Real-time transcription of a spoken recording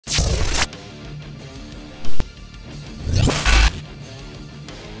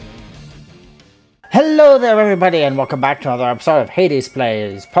Hello there everybody and welcome back to another episode of Hades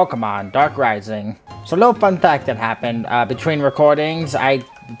Plays Pokemon Dark Rising. So a little fun fact that happened between recordings. I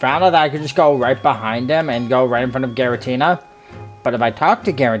found out that I could just go right behind him and go right in front of Giratina. But if I talk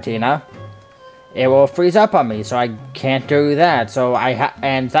to Giratina, it will freeze up on me, so I can't do that. So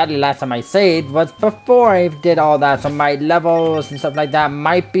and sadly last time I saved was before I did all that, so my levels and stuff like that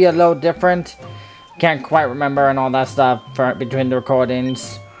might be a little different. Can't quite remember and all that stuff between the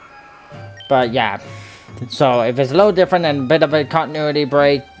recordings. But yeah, so if it's a little different and a bit of a continuity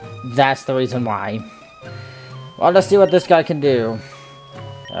break, that's the reason why. Well, let's see what this guy can do.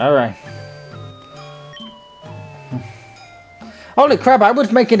 Alright. Holy crap, I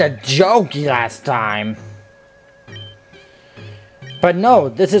was making a joke last time. But no,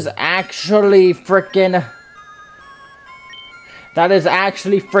 this is actually freaking... That is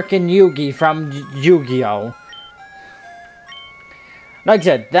actually freaking Yugi from Yu-Gi-Oh! Like I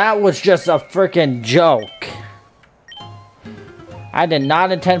said, that was just a freaking joke. I did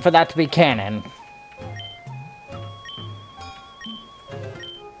not intend for that to be canon.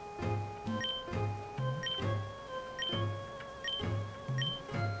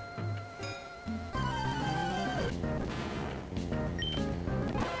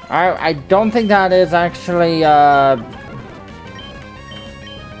 I don't think that is actually,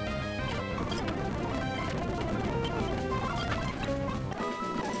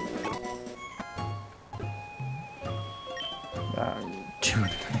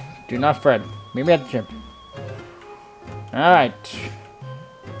 do not fret. Meet me at the gym. Alright.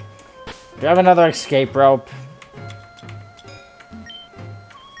 Do you have another escape rope?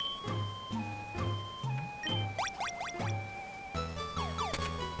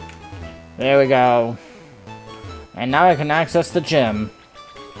 There we go. And now I can access the gym.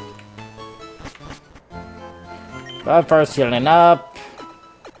 But first, healing up.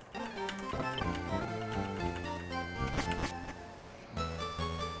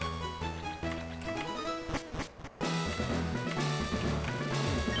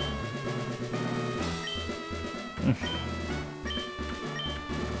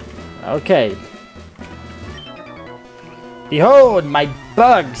 Okay. Behold, my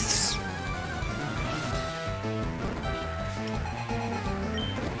bugs!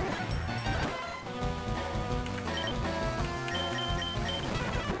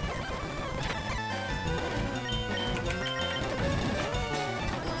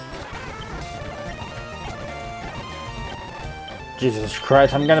 Jesus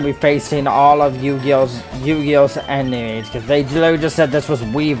Christ, I'm gonna be facing all of Yu-Gi-Oh's enemies, because they literally just said this was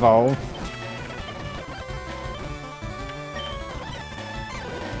Weevil.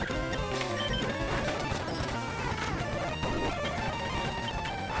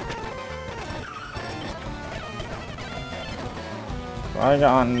 Right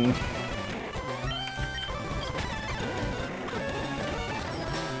on.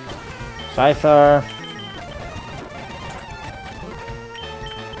 Scyther.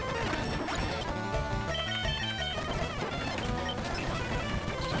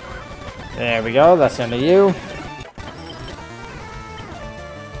 There we go, that's into you.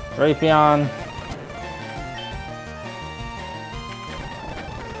 Drapion.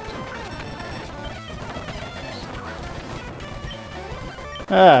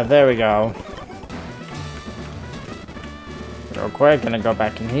 Ah, there we go. Real quick, gonna go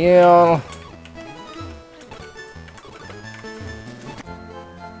back and heal.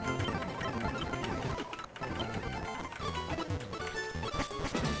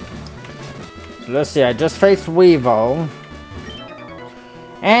 Let's see, I just faced Weevil.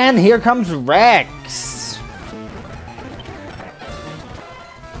 And here comes Rex.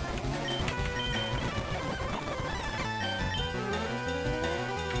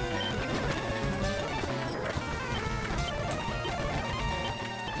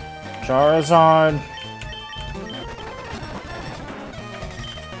 Charizard.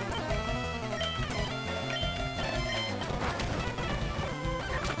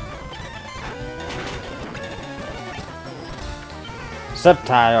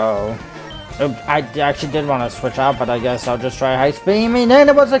 Sceptile. I actually did want to switch out, but I guess I'll just try Ice Beam, and then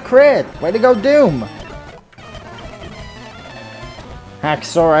it was a crit! Way to go, Doom!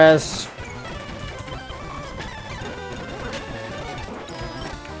 Haxorus.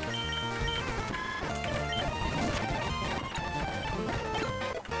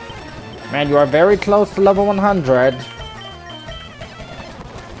 Man, you are very close to level 100.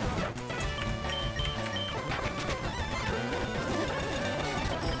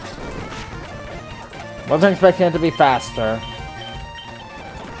 Wasn't expecting it to be faster.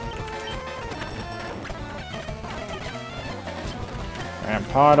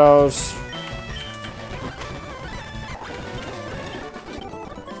 Rampardos.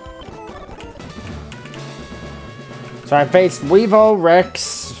 So I faced Weevil,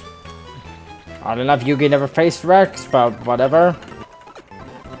 Rex. I don't know if Yugi never faced Rex, but whatever.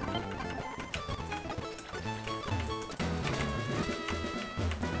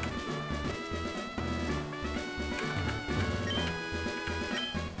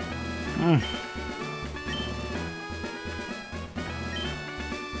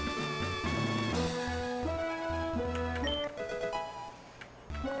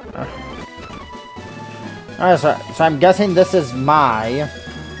 Alright, so I'm guessing this is my...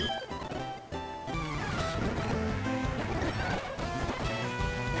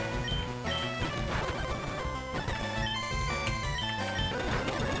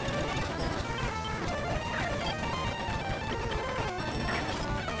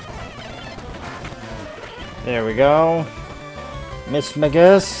 There we go. Miss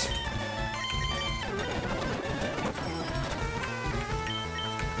Magus.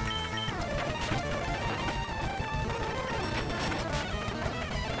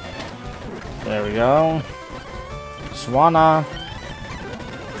 There we go. Swanna.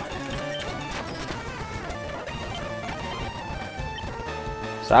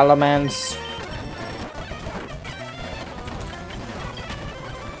 Salamence.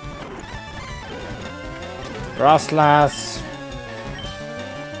 Grasslass.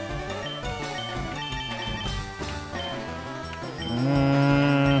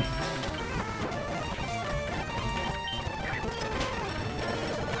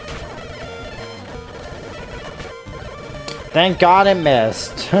 Thank God it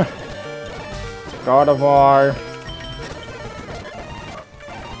missed. God of War.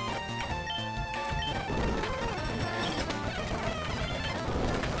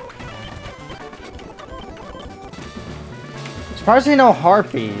 Surprisingly no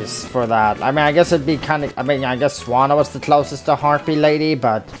harpies for that. I mean, I guess it'd be kind of... I mean, I guess Swanna was the closest to harpy lady,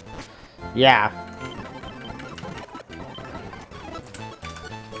 but... Yeah.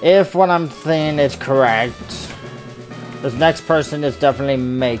 If what I'm saying is correct, this next person is definitely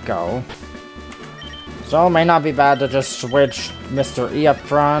Mako. So it may not be bad to just switch Mr. E up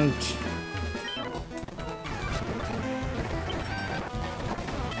front.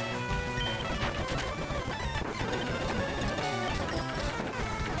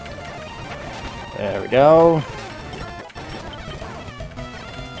 There we go.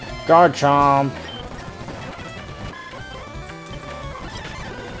 Garchomp.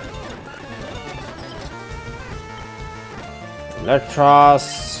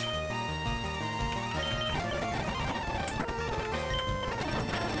 Electros.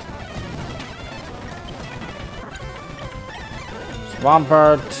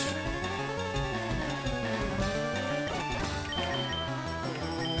 Swampert.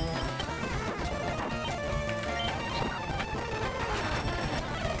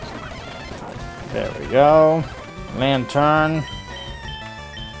 There we go. Lantern.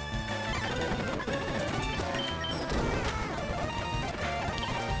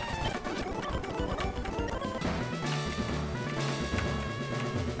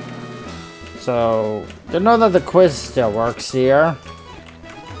 So, you know that the quiz still works here.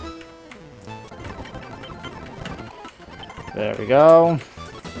 There we go.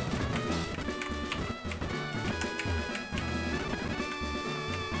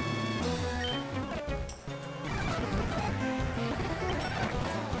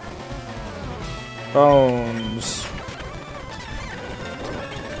 Bones.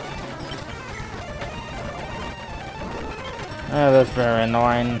 Oh, that's very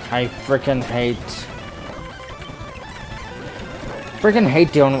annoying. I freaking hate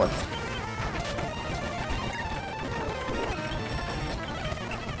dealing with.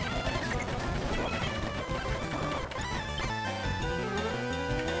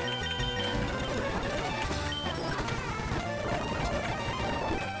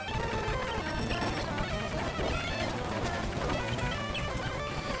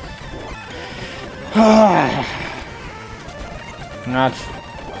 Not.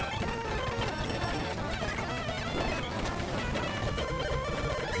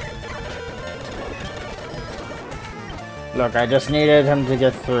 Look, I just needed him to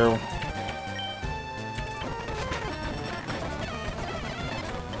get through.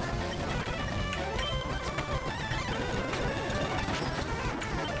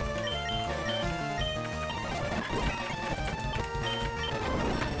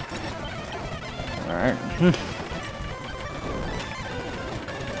 All right.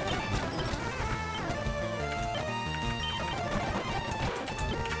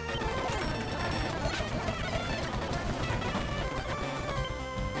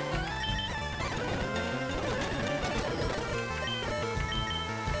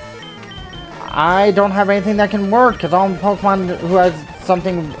 I don't have anything that can work, because all Pokemon who has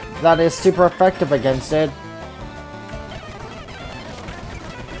something that is super effective against it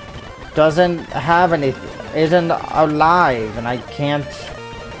doesn't have anything, isn't alive, and I can't...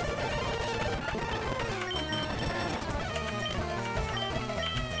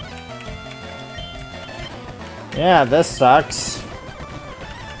 Yeah, this sucks.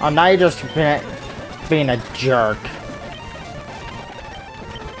 Oh, now you're just being a jerk.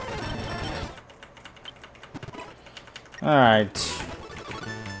 Alright.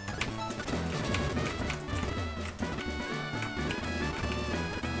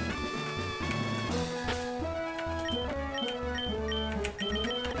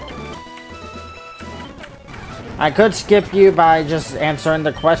 I could skip you by just answering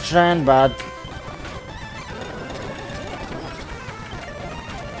the question, but...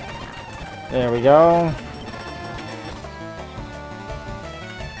 There we go.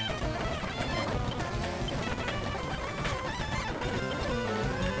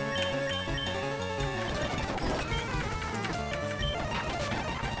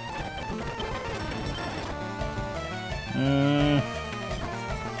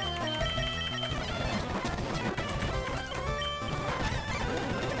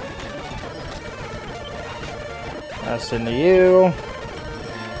 That's into you.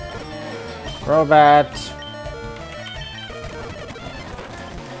 Robot.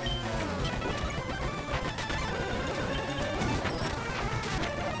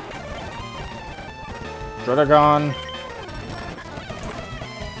 Dragon.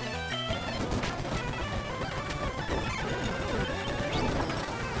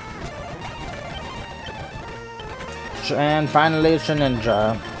 And finally,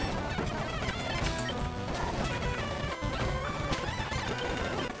 Ninja.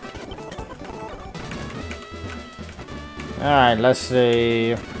 Alright, let's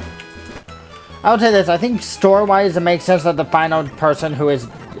see. I would say this, I think story-wise it makes sense that the final person who is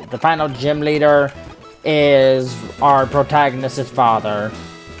the final gym leader is our protagonist's father.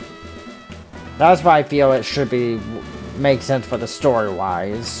 That's why I feel it should be make sense for the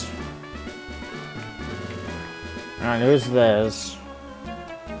story-wise. Alright, who's this?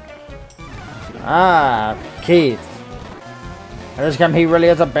 Ah, Keith. This time he really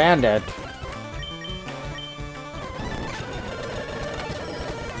is a bandit.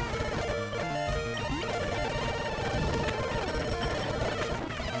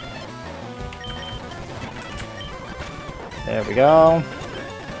 There we go.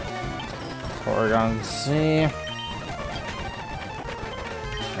 Porygon C.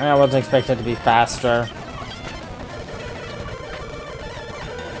 I wasn't expecting it to be faster.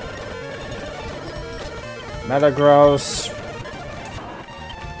 Metagross.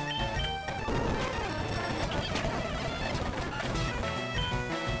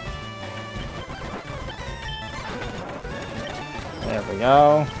 There we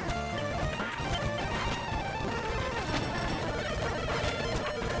go.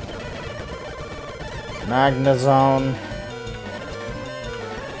 Magnezone.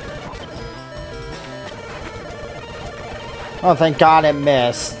 Oh, thank God it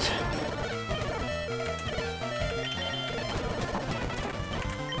missed.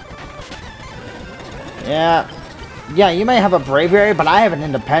 Yeah. Yeah, you may have a Braviary, but I have an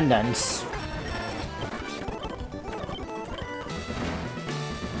Independence.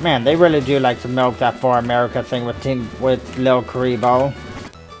 Man, they really do like to milk that For America thing with Lil Karibo.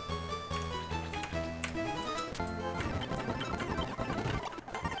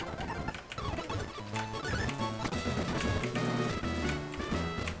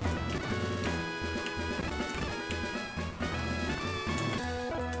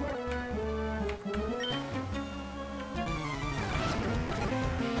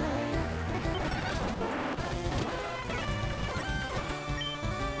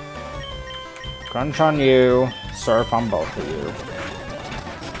 Crunch on you, surf on both of you.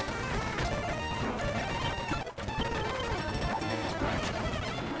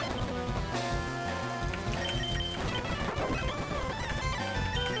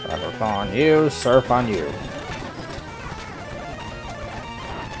 Shadow Claw on you, surf on you.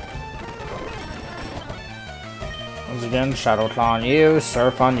 Once again, Shadow Claw on you,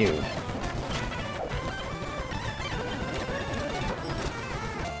 surf on you.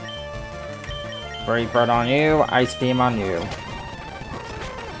 Brave Bird on you, Ice Beam on you.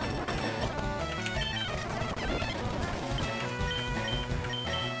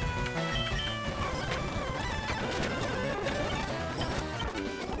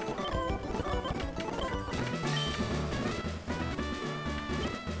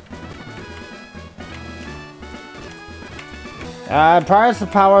 Priors the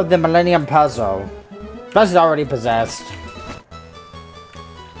power of the Millennium Puzzle. Plus he's already possessed.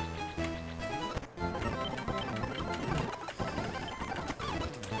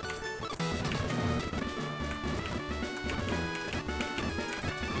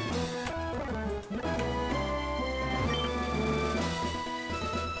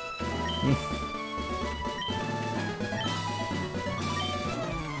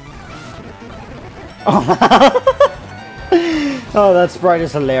 Oh, that sprite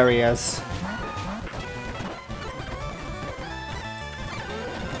is hilarious.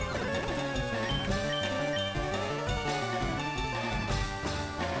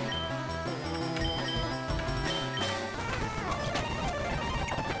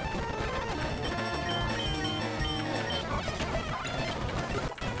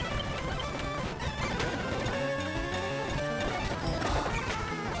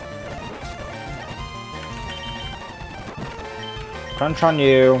 Crunch on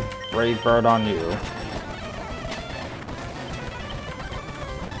you, Brave Bird on you.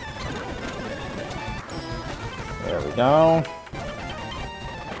 There we go.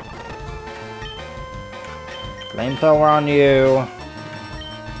 Flamethrower on you.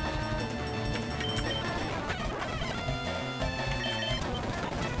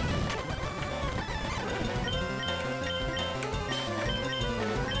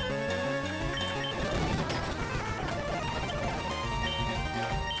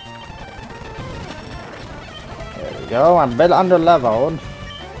 Go, I'm a bit under leveled.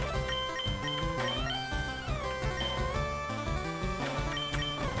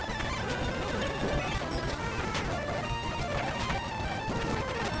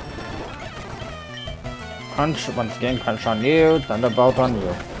 Punch, once again, punch on you, thunderbolt on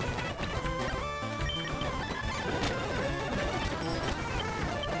you.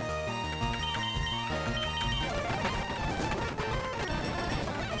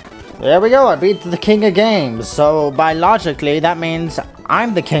 There we go, I beat the king of games, so by logically, that means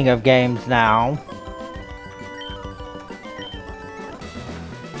I'm the king of games now.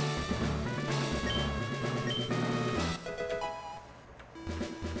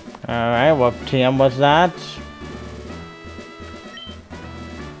 Alright, what TM was that?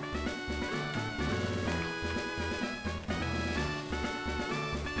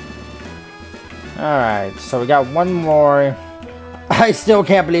 Alright, so we got one more. I still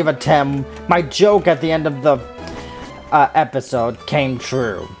can't believe a 10. My joke at the end of the episode came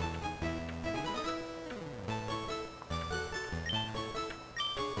true.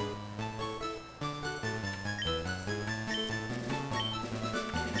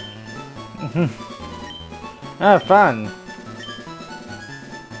 Oh, fun.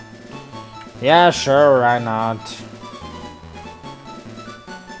 Yeah, sure, why not?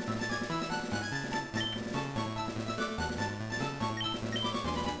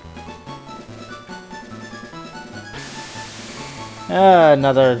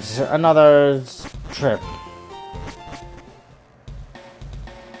 Another trip.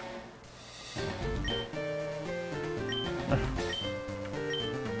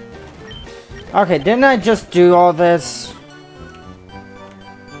 Okay, didn't I just do all this?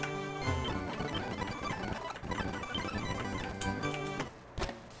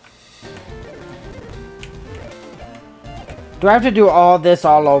 Do I have to do all this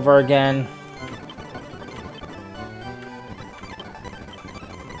all over again?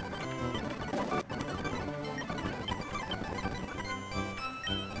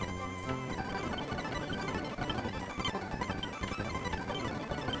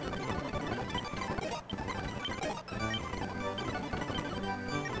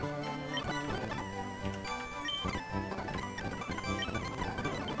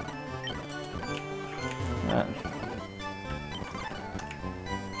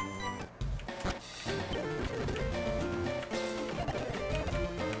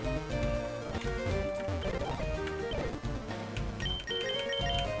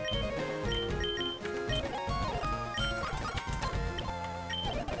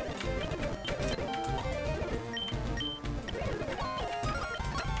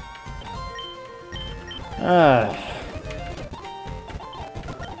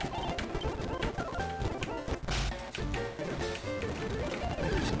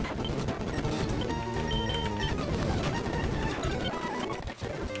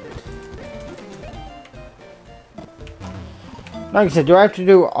 Like I said, do I have to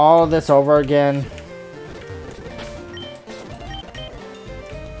do all this over again?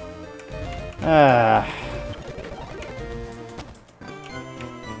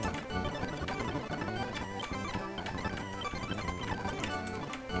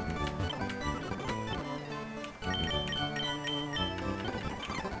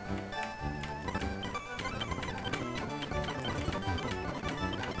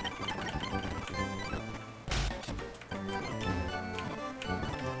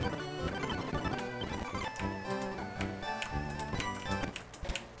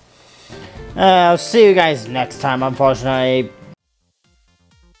 I'll see you guys next time, unfortunately.